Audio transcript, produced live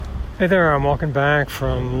Hey there, I'm walking back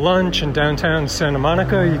from lunch in downtown Santa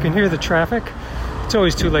Monica. You can hear the traffic. It's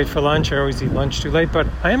always too late for lunch. I always eat lunch too late, but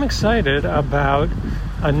I am excited about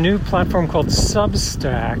a new platform called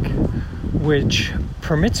Substack, which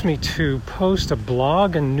permits me to post a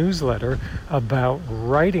blog and newsletter about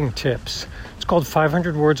writing tips. It's called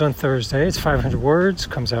 500 Words on Thursday. It's 500 words,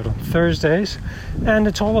 comes out on Thursdays, and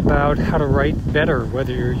it's all about how to write better,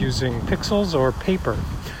 whether you're using pixels or paper.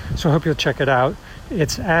 So I hope you'll check it out.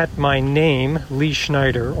 It's at my name, Lee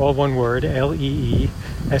Schneider, all one word,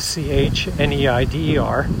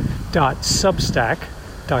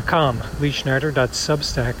 LeeSchneider.substack.com,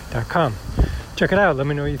 LeeSchneider.substack.com. Check it out. Let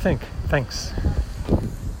me know what you think. Thanks.